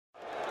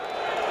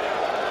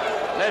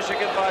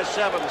Michigan by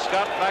 7.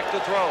 Scott back to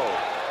throw.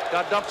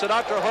 Scott dumps it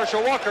out to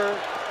Herschel Walker.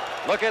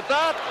 Look at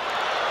that.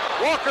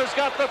 Walker's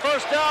got the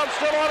first down,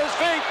 still on his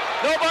feet.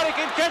 Nobody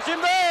can catch him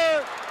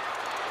there.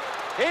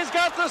 He's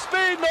got the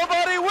speed,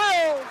 nobody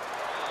will.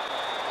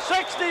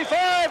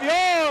 65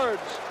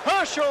 yards,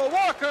 Herschel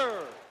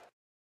Walker.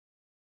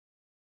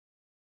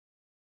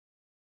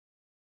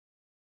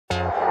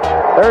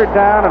 Third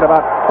down and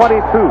about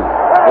 22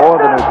 for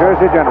the New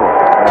Jersey Generals.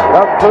 And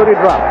Doug Flutie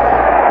drops.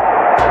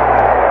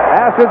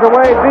 Passes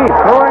away deep,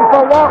 throwing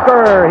for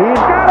Walker. He's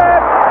got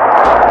it.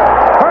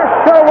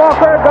 Herschel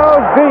Walker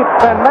goes deep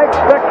and makes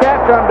the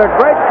catch under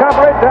great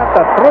coverage at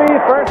the 3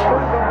 first.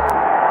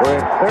 We're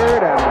in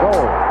third and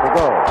goal to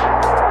go.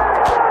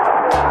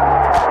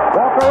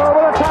 Walker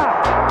over the top.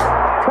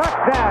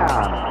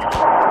 Touchdown.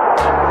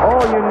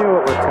 Oh, you knew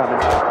it was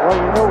coming. Well,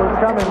 you knew it was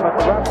coming, but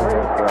the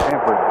referee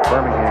hampered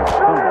Birmingham.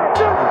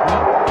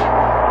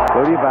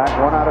 Flutie back,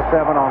 1 out of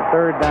 7 on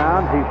third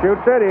down. He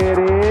shoots it. It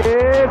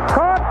is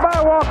caught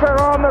by Walker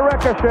on the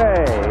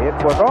ricochet.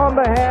 It was on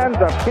the hands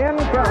of Ken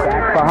Kelly.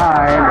 Back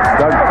behind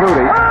Doug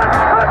Flutie.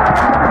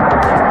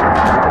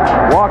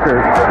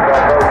 Walker.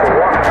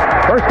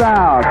 First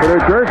down for New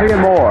Jersey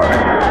and more.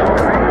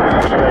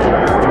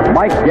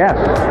 Mike Guess.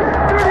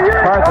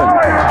 Carson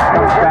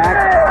comes back.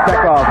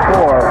 Check off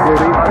for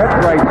Flutie. Pitch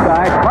right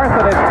side.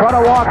 Carson in front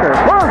of Walker.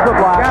 Throws the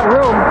block. Got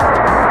room.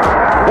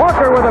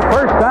 Walker with a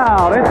first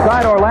down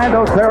inside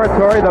Orlando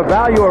territory. The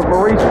value of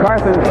Maurice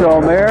Carson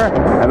shown there,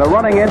 and the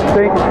running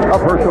instinct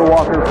of Herschel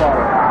Walker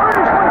following.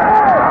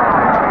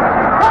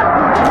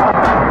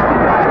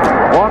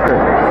 Walker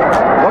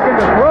looking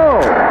to throw.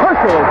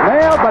 Herschel is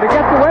nailed, but he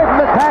gets away from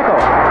the tackle.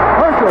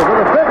 Herschel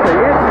with a 50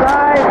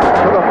 inside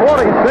to the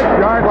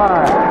 46-yard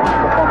line.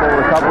 The fumble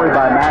recovery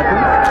by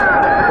Madsen.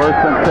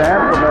 First and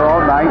 10 from their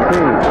own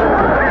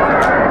 19.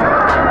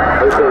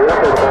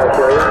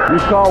 You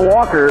saw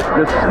Walker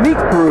just sneak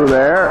through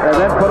there and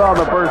then put on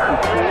the burst.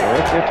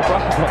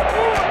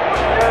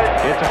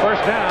 It's a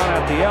first down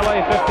at the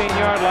LA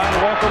 15-yard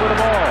line. Walker with the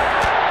ball.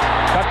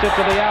 Cuts it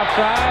to the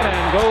outside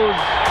and goes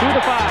to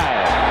the 5.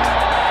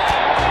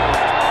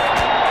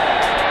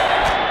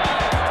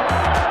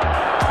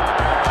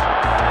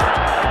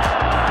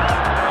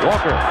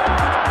 Walker.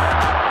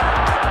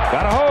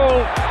 Got a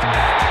hold.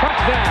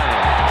 Touchdown.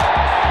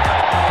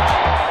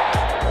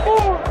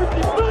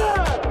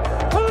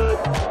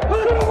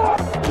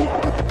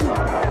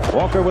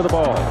 Walker with the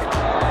ball.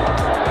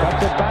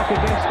 Cuts it back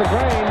against the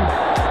grain.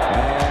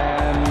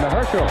 And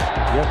Herschel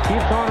just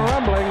keeps on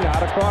rumbling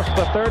out across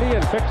the 30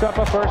 and picks up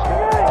a first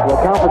down.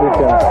 We'll count for this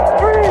guy.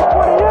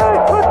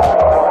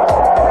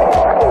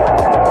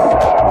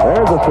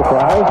 There's a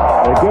surprise.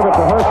 They give it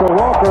to Herschel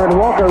Walker, and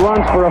Walker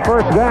runs for a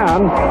first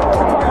down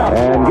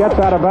and gets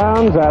out of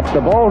bounds at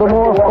the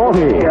Baltimore 40.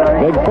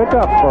 Big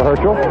pickup for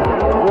Herschel.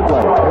 Good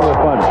play. It was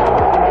fun.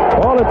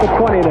 Ball at the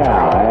 20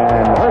 now,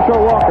 and Herschel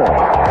Walker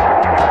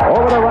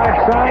over the right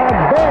side,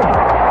 big.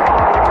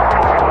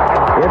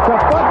 It's a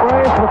foot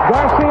race with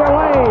Garcia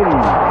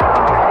Lane.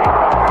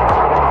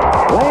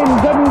 Lane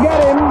didn't get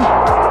him,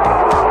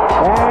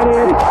 and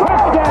it's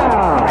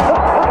touchdown.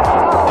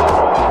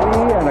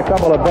 And a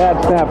couple of bad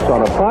snaps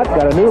on a punt.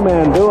 Got a new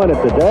man doing it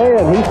today,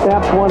 and he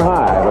snaps one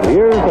high. But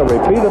here's a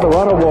repeat of the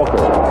run of Walker.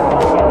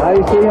 Now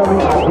you see him,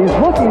 he's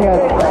looking at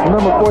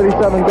number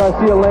 47,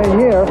 Garcia Lane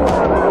here.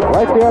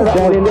 Right there,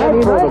 that in any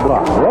the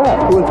block.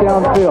 Yeah, he was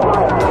downfield.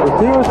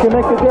 Receivers can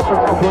make the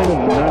difference between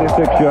them.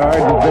 96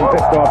 yards, he's been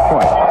picked off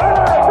twice.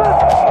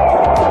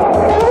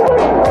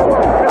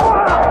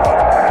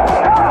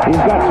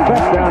 He's got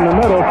Speck down the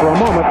middle for a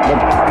moment, but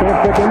can't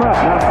pick him up.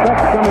 Now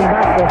Speck's coming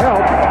back to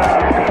help.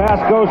 The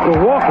pass goes to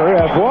Walker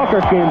as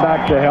Walker came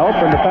back to help,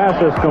 and the pass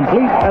is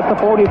complete at the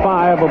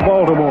 45 of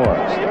Baltimore.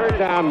 Third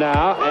down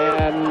now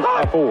and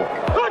a 4.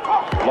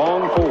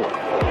 Long 4.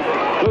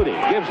 Flutie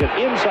gives it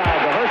inside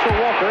to Herschel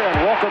Walker,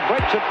 and Walker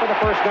breaks it for the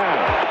first down.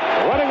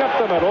 Running up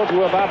the middle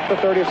to about the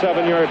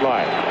 37-yard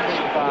line.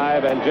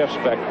 5 and Jeff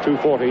Speck,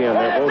 240 in.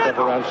 They're both up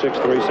around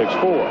 6'3",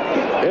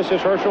 6'4". This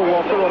is Herschel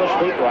Walker on a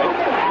straight right.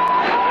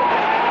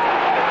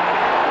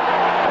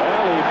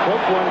 Well, he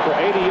took one for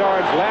 80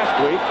 yards last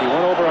week. He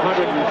went over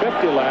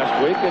 150 last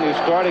week, and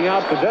he's starting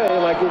out today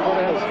like he's going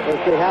to have.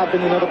 If they have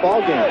in another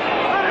ball game.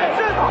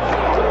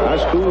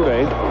 That's cool,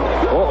 eh?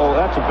 Uh-oh,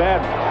 that's a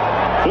bad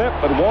flip,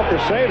 but Walker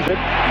saves it.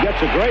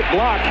 Gets a great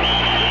block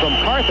from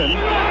Carthen.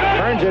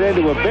 Turns it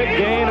into a big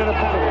gain and a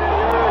penalty.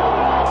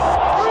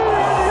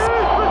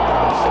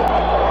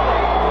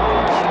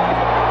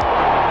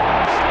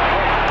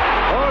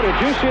 Oh, did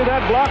you see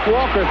that block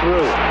Walker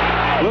threw?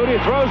 Flutie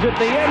throws it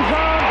the end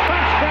zone.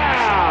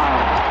 Touchdown!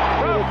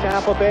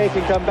 Tampa Bay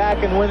can come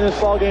back and win this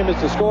ball game is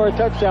to score a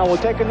touchdown. We'll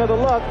take another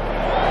look.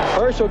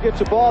 Herschel gets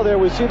the ball there.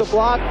 We see the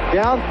block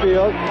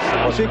downfield.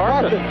 We see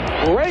Carson.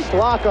 Great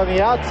block on the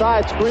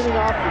outside, screening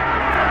off.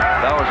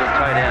 That was a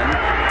tight end.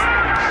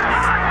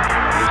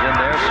 He's in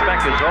there.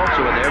 Speck is also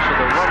in there, so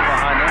the run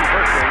behind them.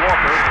 Herschel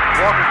Walker.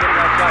 Walker getting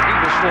outside. He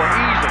will score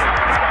easily.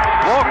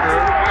 Walker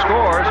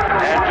scores,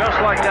 and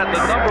just like that, the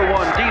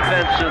 #1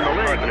 defense in the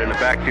league. In the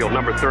backfield,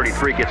 number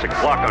 33 gets a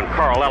block on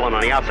Carl Allen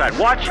on the outside.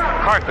 Watch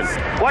Carthen.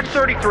 Watch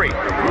 33.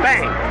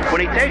 Bang! When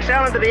he takes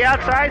Allen to the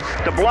outside,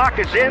 the block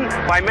is in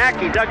by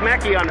Mackey. Doug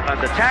Mackey on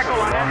the tackle.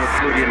 Along with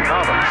Flutie and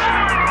Collins.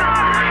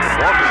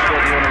 Walker still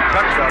the only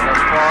touchdown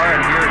thus far,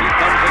 and here he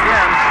comes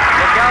again.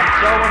 Look out,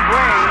 Selwyn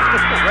Brain.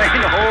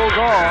 Brain holds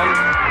on,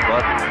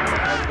 but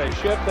as they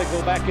shift, they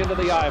go back into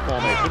the I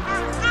formation.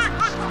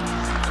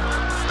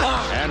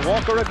 And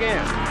Walker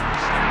again.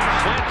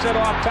 Slants it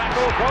off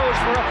tackle, goes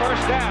for a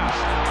first down.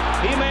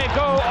 He may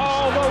go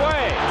all the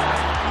way.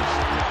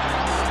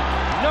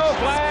 No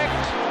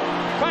flags.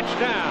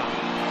 Touchdown.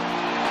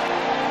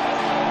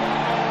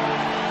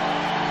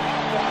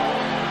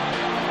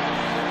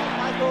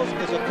 Michaels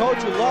is a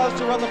coach who loves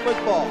to run the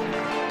football.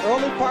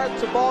 Early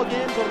parts of ball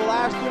games over the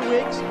last 2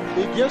 weeks,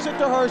 he gives it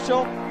to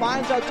Herschel,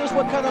 finds out just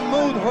what kind of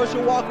mood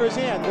Herschel Walker is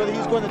in, whether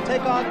he's going to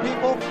take on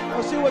people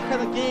or see what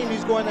kind of game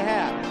he's going to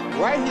have.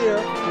 Right here,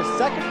 the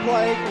second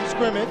play from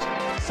scrimmage,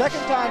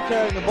 second time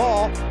carrying the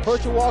ball,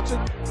 Herschel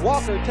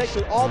Walker takes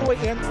it all the way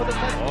in for the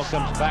touchdown. Ball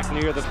comes back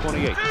near the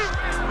 28.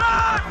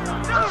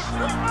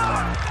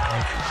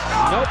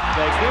 Nope,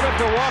 they give it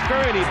to Walker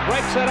and he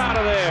breaks it out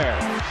of there.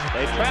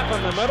 They trap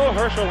in the middle.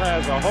 Herschel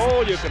has a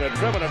hole. You could have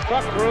driven a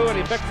truck through, and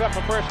he picks up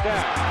a first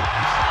down.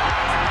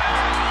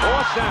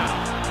 Fourth down.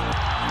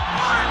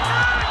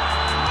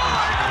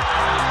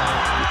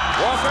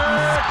 Walker,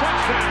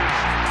 touchdown.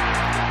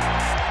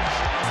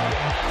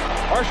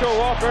 Herschel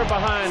Walker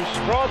behind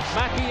Stroth,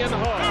 Mackey, and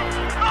Hall.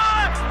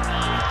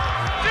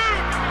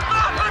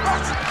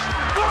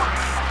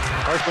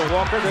 Herschel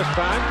Walker this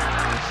time.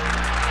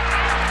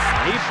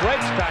 He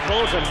breaks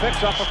tackles and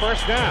picks up a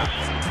first down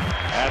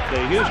at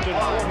the Houston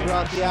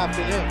throughout the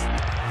afternoon.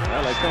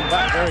 Well, they come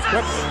back very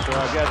quickly, so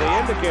I guess they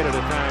indicated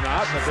a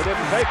timeout, but they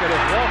didn't take it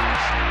as well.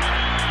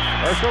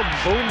 Herschel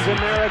booms in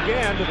there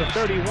again to the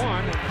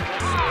 31.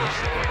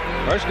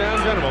 First down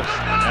general,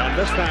 and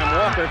this time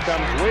Walker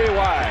comes way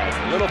wide.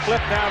 A little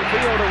flip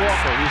downfield to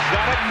Walker. He's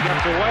got it,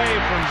 gets away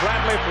from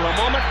Bradley for a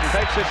moment, and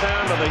takes it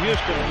down to the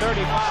Houston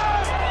 35.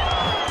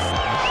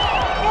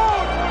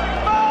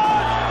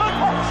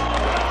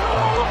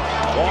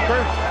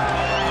 Walker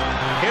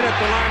hit at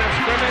the line of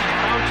scrimmage,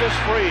 bounces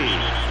free,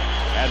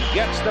 and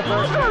gets the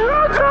first down.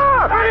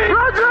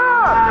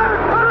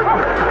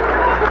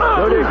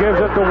 Flutie gives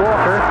it to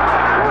Walker.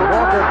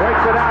 Walker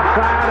breaks it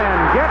outside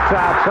and gets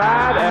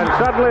outside, and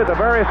suddenly the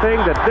very thing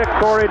that Dick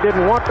Torrey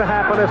didn't want to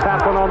happen has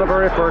happened on the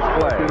very first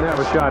play. He didn't have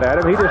a shot at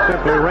him. He just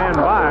simply ran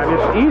by him.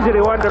 It's easy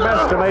to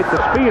underestimate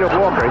the speed of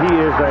Walker. He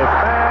is a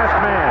fast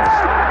man,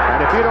 and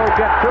if you don't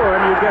get to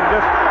him, you get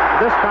just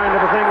this kind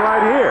of a thing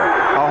right here.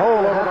 A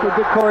hole over. That's what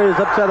Dick Torrey is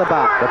upset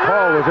about. The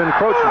call was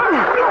encroachment.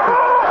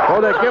 Oh,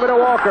 they give it to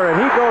Walker, and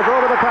he goes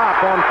over the top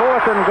on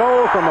 4th and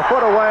goal from a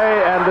foot away,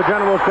 and the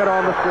Generals get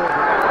on the score.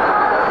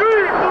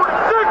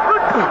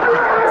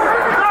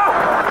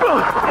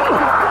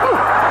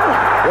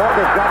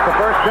 Walker's got the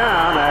first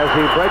down as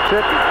he breaks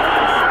it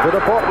to the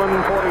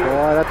Portland 40.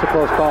 Boy, that's a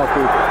close call,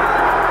 Keith.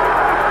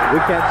 We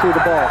can't see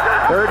the ball.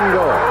 3rd and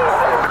goal.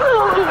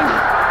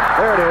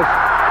 There it is.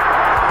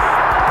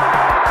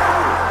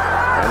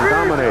 And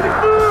dominating,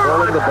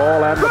 controlling the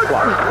ball and the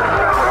clock.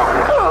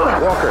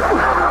 Walker.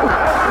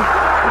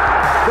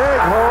 Big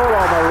hole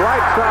on the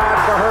right side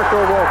for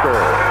Herschel Walker.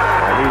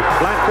 And he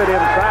slants it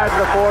inside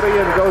the 40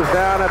 and goes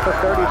down at the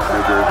 36.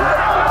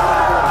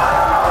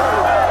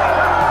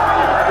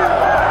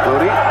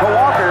 Flutie to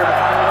Walker.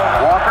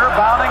 Walker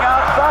bounding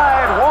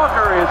outside.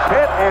 Walker is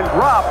hit and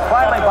dropped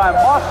finally by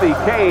Mossy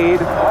Cade.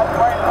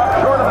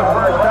 Short of the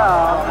first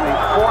down, the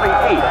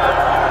 48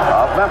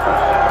 of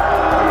Memphis.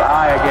 The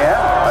eye again.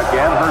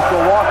 Again,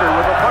 Herschel Walker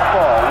with the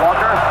football.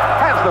 Walker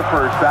has the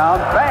first down,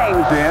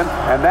 bangs in,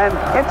 and then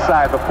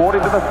inside the 40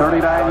 to the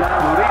 39-yard.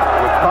 Flutie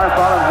with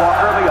Carthon and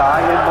Walker, the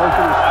eye in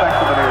motion respect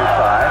to the near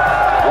side.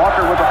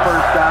 Walker with the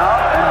first down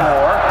and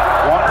more.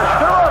 Walker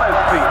still on his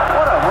feet.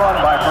 What a run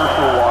by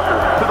Herschel Walker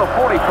to the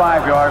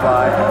 45-yard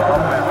line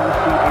of Memphis.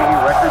 CAA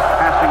record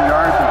passing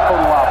yards and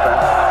total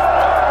offense.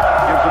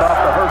 Gives it off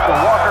to Herschel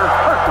Walker.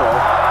 Herschel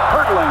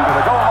hurdling to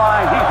the goal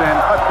line. He's in.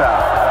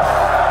 Touchdown.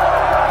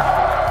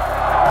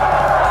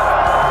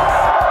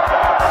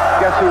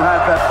 Guess who has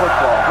that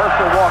football?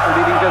 Herschel Walker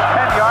needing just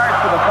 10 yards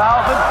to the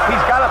 1,000.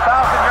 He's got 1,000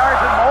 yards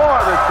and more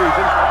this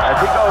season as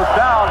he goes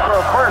down for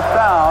a first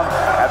down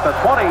at the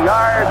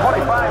 20-yard,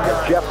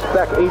 25. Jeff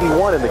Speck,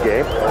 81 in the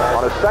game,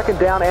 on a 2nd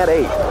down and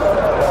 8.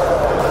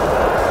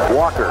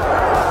 Walker.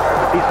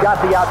 He's got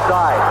the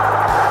outside.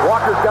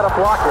 Walker's got a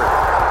blocker.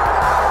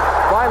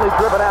 Finally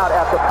driven out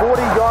at the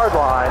 40-yard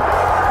line.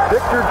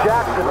 Victor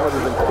Jackson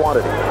other than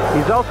quantity.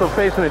 He's also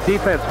facing a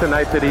defense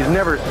tonight that he's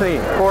never seen.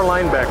 4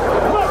 linebackers.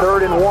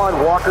 3rd and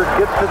 1. Walker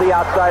gets to the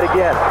outside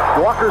again.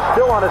 Walker's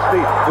still on his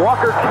feet.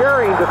 Walker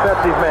carrying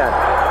defensive men.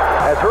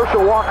 As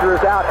Herschel Walker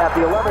is out at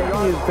the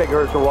 11-yard. He's big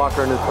Herschel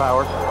Walker in his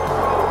power.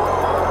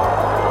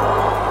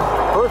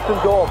 1st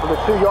and goal from the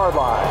 2-yard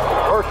line.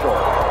 Herschel.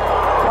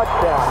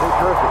 Touchdown, New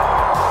Jersey.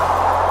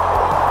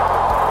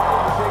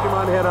 Take him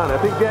on head on. I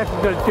think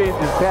Jackson's going to change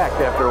his tact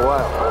after a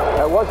while.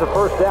 That was a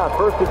first down.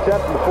 First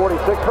attempt from the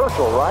 46.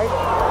 Herschel, right?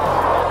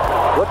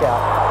 Look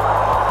out.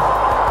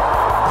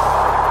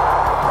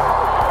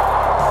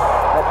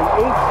 At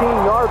the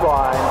 18-yard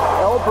line,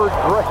 Elbert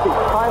Gray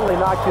finally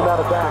knocked him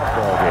out of bounds.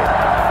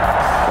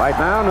 Right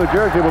now, New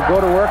Jersey will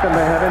go to work, and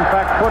they have, in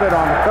fact, put it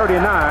on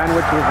 39,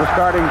 which was the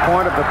starting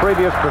point of the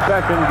previous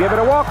possession. Give it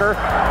to Walker,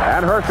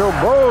 and Herschel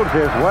bowls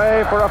his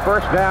way for a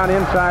first down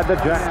inside the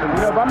Jackson.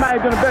 You know, if I'm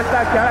not doing the best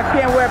I can, I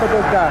can't worry about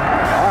those guys.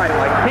 All right,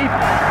 like keep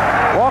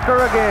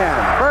Walker again.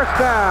 First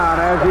down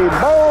as he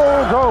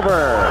bowls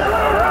over.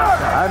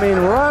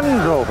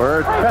 Runs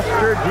over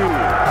Chester G.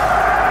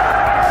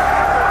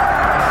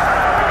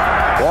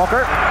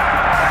 Walker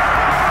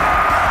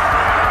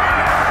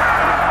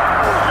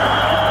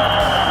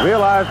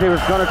realized he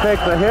was going to take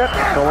the hit,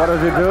 so what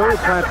does he do? He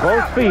plants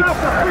both feet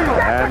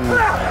and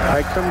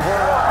takes him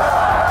forward.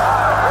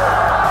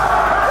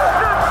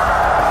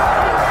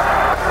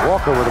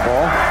 Walker with the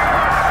ball.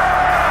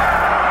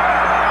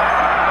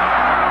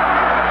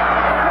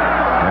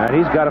 And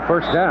he's got a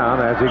first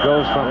down as he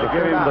goes from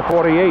give him the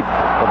 48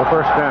 for the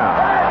first down.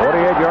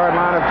 48-yard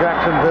line of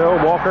Jacksonville.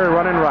 Walker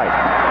running right.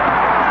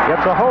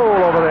 Gets a hole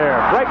over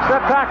there. Breaks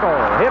the tackle.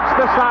 Hits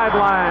the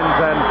sidelines.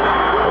 And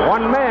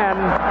one man,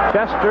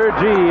 Chester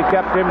G,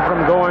 kept him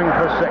from going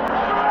for 6.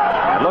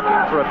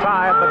 Looking for a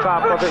tie at the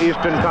top of the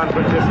Eastern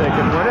Conference if they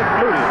can win it.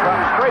 Moody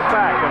comes straight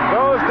back and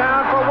goes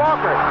down for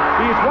Walker.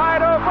 He's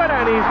wide open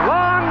and he's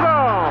long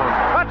gone.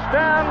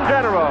 Touchdown,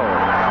 General.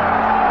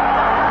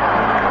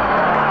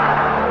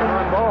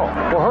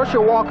 Well,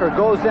 Herschel Walker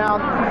goes down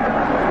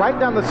right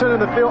down the center of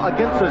the field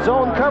against the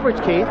zone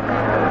coverage, Keith.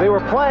 They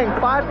were playing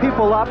 5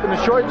 people up in the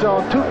short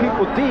zone, 2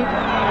 people deep.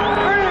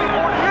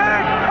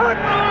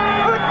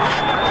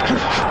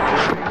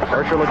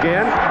 Herschel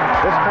again.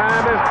 This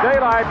time is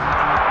daylight.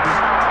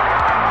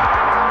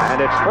 And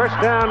it's first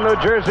down, New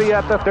Jersey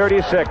at the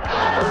 36.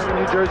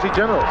 New Jersey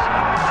Generals.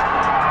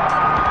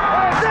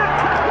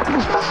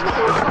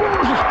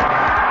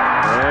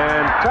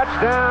 And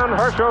touchdown,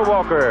 Herschel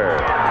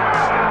Walker.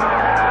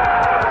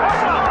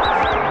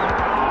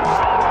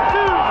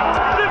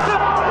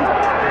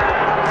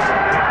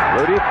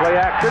 Rudy, play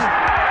action.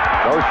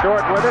 Goes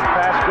short with it.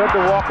 Pass good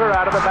to Walker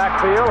out of the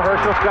backfield.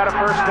 Herschel's got a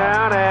first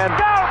down and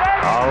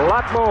a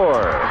lot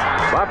more.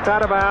 Bumped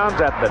out of bounds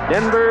at the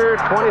Denver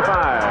 25.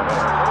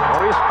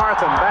 Maurice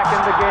Partham back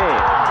in the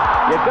game.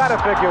 You got to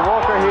figure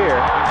Walker here.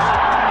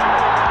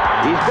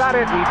 He's got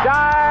it. He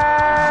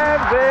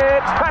dives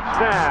it.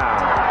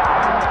 Touchdown.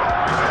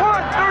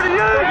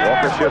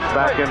 Walker shifts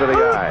back into the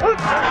eye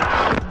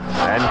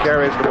and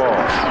carries the ball.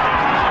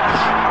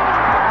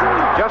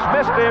 Just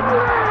missed him.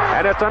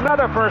 And it's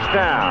another first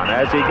down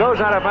as he goes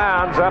out of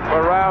bounds up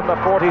around the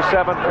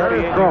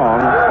 47-38.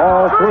 Strong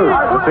all through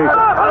the season.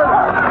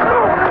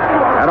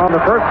 And on the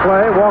first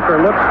play, Walker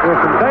looks for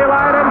some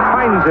daylight and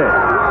finds it.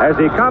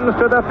 As he comes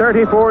to the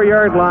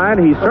 34-yard line,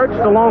 he searched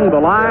along the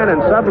line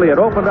and suddenly it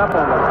opened up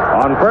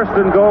on first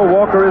and goal.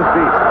 Walker is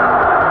deep.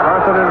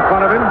 Carson in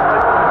front of him.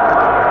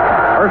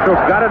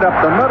 Herschel's got it up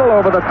the middle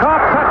over the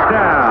top.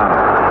 Touchdown.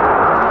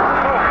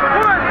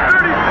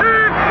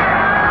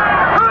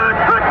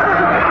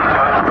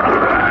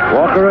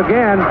 Walker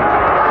again.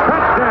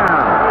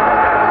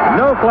 Touchdown.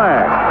 No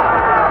flag.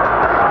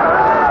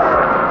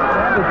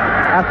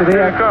 after they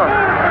had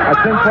a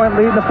 10-point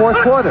lead in the fourth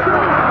quarter.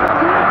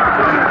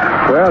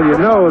 Well, you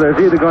know there's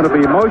either going to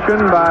be motion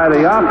by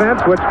the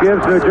offense, which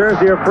gives New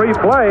Jersey a free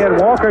play, and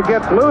Walker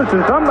gets loose,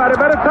 and somebody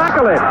better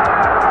tackle it.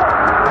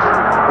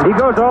 He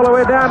goes all the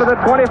way down to the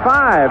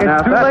 25. It's now,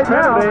 too late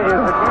now.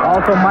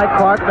 Also, Mike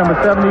Clark, number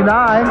 79,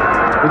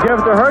 to give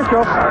it to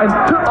Herschel. And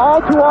all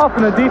too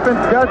often, the defense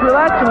does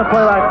relax in a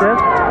play like this.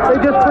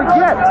 They just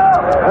forget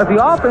that the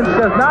offense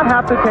does not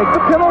have to take the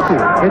penalty.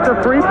 It's a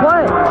free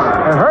play.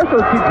 And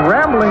Herschel keeps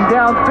rambling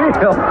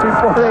downfield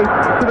before they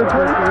to the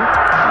 20.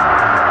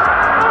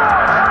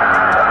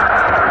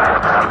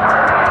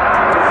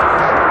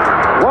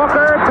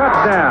 Walker,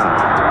 touchdown.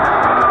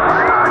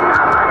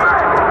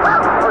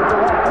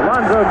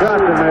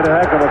 Johnson made a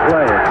heck of a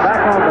play. It's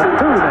back on the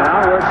 2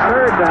 now. We're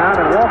third down,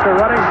 and Walker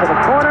running for the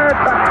corner.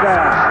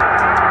 Touchdown.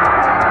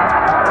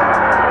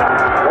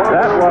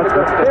 That was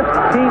the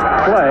 15th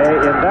play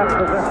in that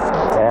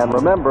possession. And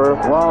remember,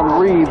 Ron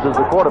Reeves is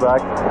the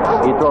quarterback.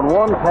 He's thrown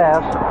one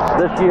pass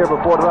this year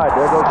before tonight.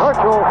 There goes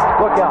Herschel.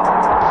 Look out.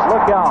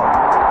 Look out.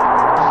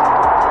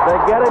 They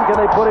get him. Can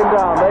they put him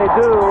down? They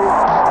do.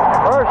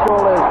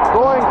 Herschel is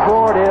going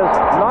toward his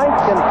 9th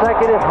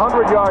consecutive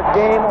 100-yard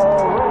game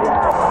already.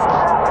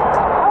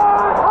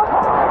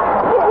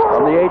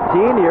 From the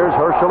 18, here's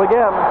Herschel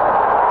again.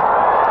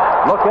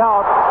 Look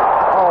out.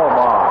 Oh,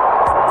 my.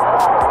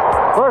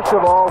 First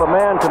of all, the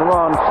man can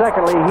run.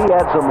 Secondly, he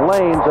had some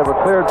lanes that were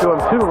cleared to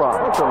him to run.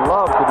 Herschel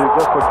loves to do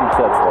just what you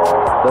said, Paul.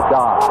 The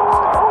dive.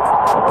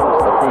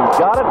 He's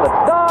got it. The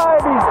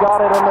dive. He's got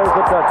it, and there's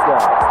the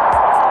touchdown.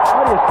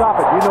 How do you stop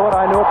it? You know it.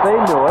 I know it.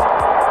 They knew it.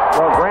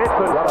 Well, Grant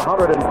got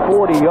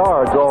 140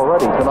 yards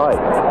already tonight.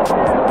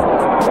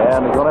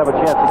 And he's going to have a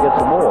chance to get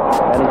some more.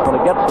 And he's going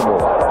to get some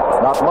more.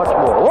 Not much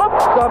more.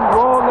 Whoops! Done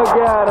wrong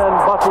again. And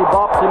Bussy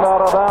bops him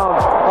out of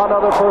bounds.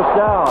 Another first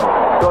down.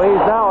 So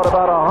he's now at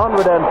about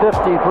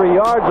 153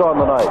 yards on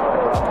the night.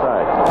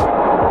 Outside.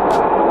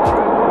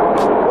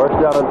 First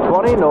down and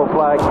 20. No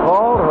flag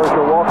called.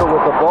 Herschel Walker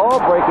with the ball.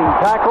 Breaking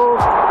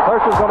tackles.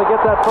 Herschel's going to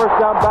get that first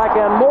down back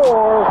and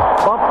more.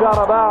 Bumped out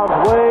of bounds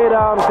way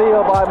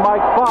downfield by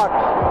Mike Fox.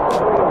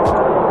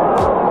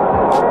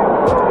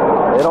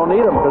 They don't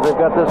need him because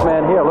they've got this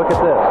man here. Look at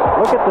this.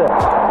 Look at this.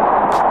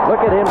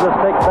 Look at him just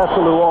take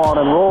Pessalou on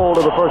and roll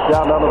to the first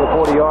down to the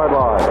 40-yard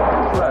line.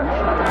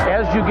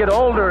 As you get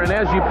older and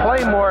as you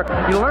play more,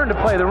 you learn to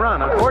play the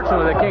run.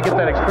 Unfortunately, they can't get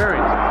that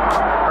experience.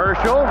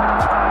 Herschel,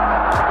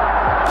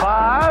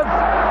 5,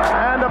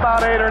 and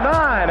about 8 or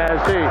 9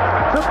 as he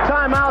took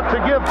time out to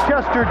give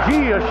Chester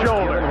G a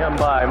shoulder. Given him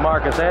by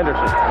Marcus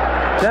Anderson.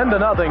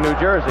 10-0, New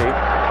Jersey.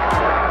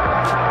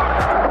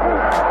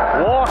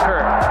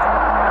 Walker.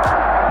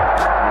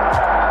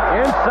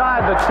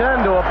 Inside the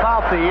 10 to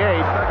about the 8.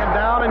 Second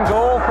down and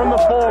goal from the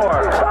 4.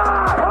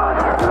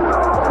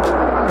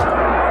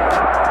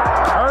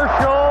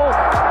 Herschel,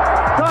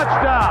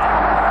 touchdown.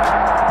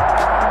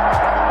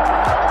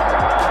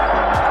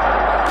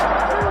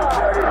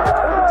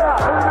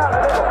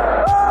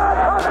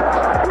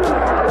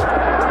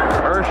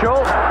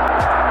 Herschel,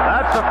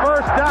 that's the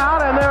first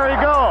down, and there he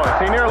goes.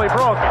 He nearly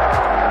broke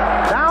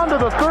it. Down to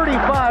the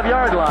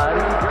 35-yard line.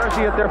 New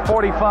Jersey at their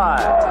 45.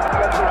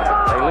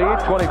 They lead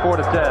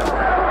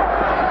 24-10.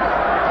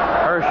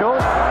 Herschel,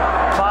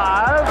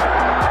 5,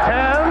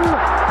 10,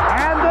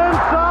 and then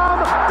some.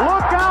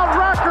 Look out,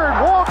 record.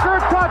 Walker,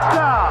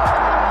 touchdown.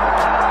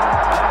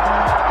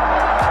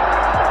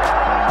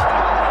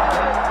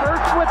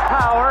 First with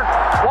power.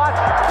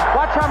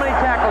 Watch how many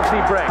tackles he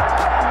breaks.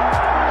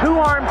 2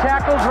 arm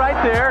tackles right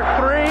there.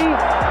 3,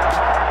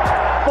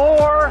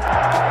 4,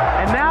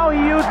 and now he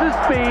uses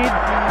speed,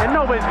 and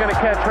nobody's going to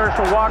catch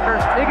Herschel Walker.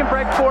 He can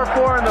break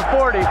 4.4 in the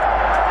 40.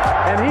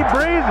 And he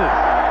breezes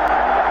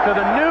to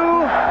the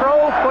new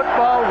pro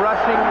football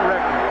rushing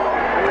record.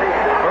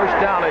 First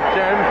down at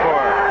 10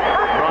 for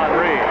Ron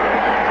Reed.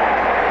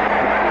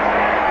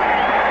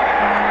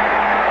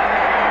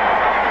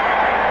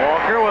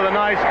 Walker with a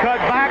nice cut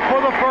back for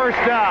the first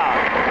down.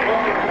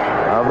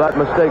 Of that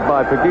mistake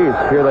by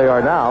Pegues, here they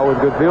are now with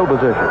good field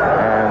position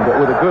and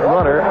with a good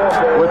runner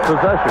with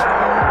possession.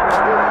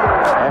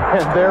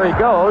 And there he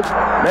goes,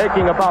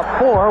 making about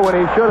 4 when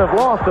he should have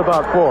lost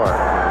about 4.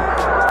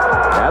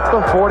 At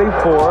the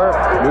 44,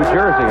 New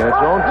Jersey in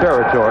its own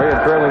territory and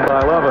trailing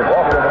by 11.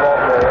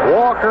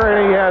 Walker,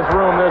 and he has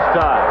room this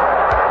time.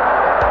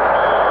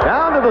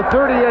 Down to the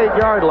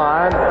 38-yard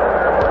line.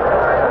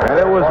 And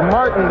it was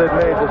Martin that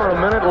made this. A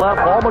minute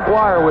left. Paul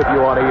McGuire with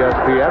you on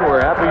ESPN.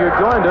 We're happy you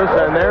joined us.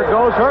 And there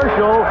goes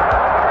Herschel.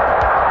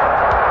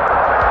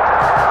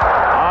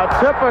 A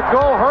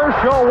typical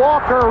Herschel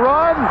Walker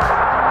run.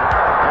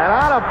 And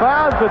out of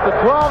bounds at the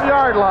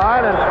 12-yard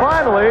line. And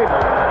finally,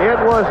 it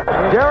was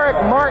Derek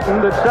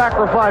Martin that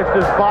sacrificed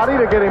his body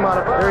to get him out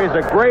of there. He's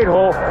a great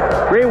hole.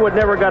 Greenwood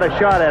never got a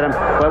shot at him.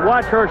 But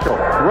watch Herschel.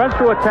 Runs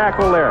through a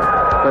tackle there.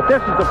 But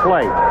this is the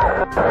play.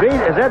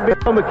 Is that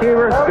Vito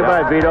McKeever?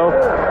 Goodbye, Vito.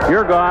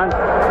 You're gone.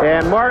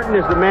 And Martin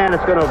is the man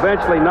that's going to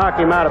eventually knock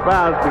him out of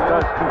bounds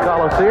because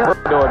Coliseum.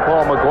 Doing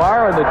Paul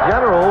McGuire and the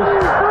Generals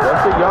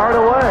just a yard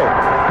away.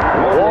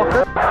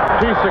 Walker,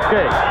 piece of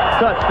cake.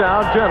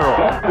 Touchdown, General.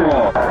 In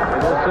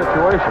this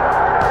situation.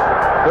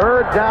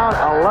 Third down,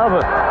 11.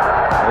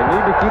 They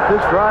need to keep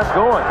this drive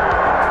going.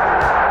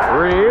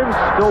 Reeves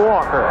to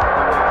Walker.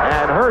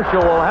 And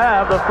Herschel will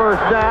have the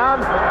first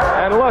down.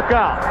 And look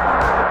out.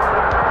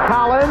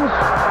 Collins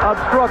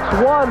obstructs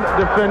one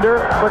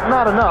defender, but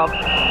not enough.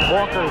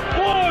 Walker.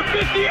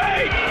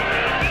 4:58.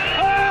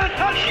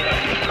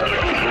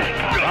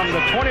 From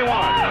the 21,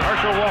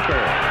 Herschel Walker.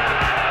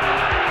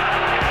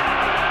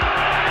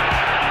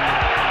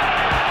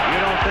 You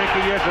don't think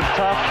he isn't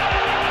tough?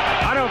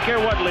 I don't care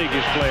what league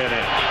he's playing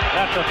in.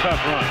 That's a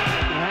tough run.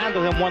 You can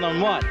handle him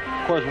one-on-one.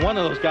 Of course, one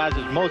of those guys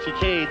is Mosi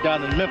Cade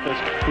down in Memphis,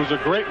 who's a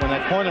great one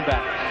at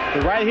cornerback.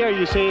 But right here,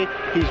 you see,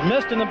 he's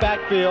missed in the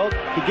backfield.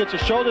 He gets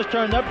his shoulders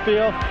turned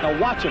upfield. Now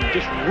watch him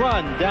just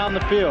run down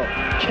the field.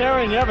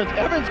 Carrying Evans.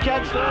 Evans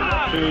catches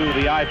to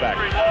the I-back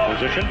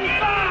position.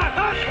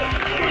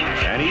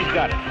 And he's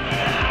got it.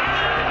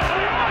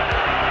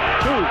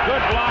 2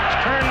 good blocks,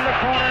 turn the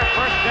corner,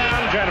 first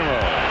down, General.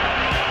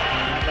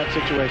 that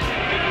situation.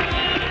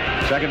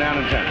 Second down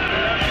and 10.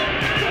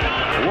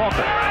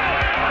 Walker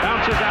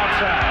bounces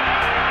outside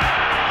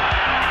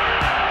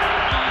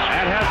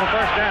and has the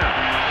first down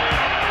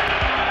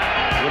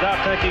without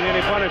taking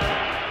any punishment.